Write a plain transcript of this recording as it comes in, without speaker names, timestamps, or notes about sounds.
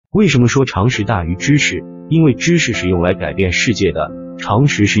为什么说常识大于知识？因为知识是用来改变世界的，常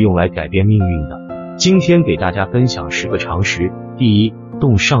识是用来改变命运的。今天给大家分享10个常识。第一，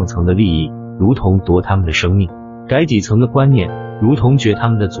动上层的利益，如同夺他们的生命；改底层的观念，如同掘他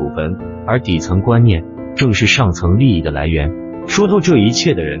们的祖坟。而底层观念正是上层利益的来源。说透这一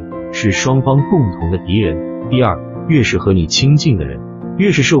切的人，是双方共同的敌人。第二，越是和你亲近的人，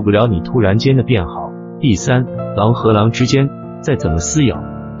越是受不了你突然间的变好。第三，狼和狼之间再怎么撕咬，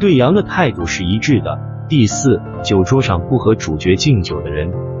对羊的态度是一致的。第四，酒桌上不和主角敬酒的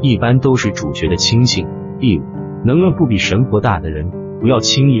人，一般都是主角的亲信。第五，能论不比神婆大的人，不要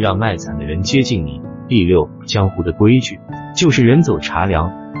轻易让卖惨的人接近你。第六，江湖的规矩就是人走茶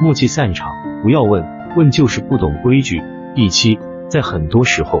凉，默契散场，不要问，问就是不懂规矩。第七，在很多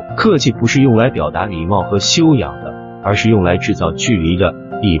时候，客气不是用来表达礼貌和修养的，而是用来制造距离的。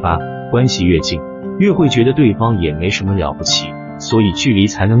第八，关系越近，越会觉得对方也没什么了不起，所以距离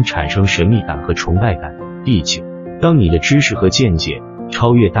才能产生神秘感和崇拜感。第九，当你的知识和见解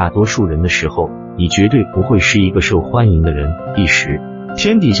超越大多数人的时候，你绝对不会是一个受欢迎的人。第十，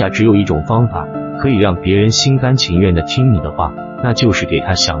天底下只有一种方法可以让别人心甘情愿地听你的话，那就是给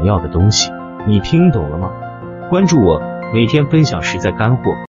他想要的东西。你听懂了吗？关注我，每天分享实在干货。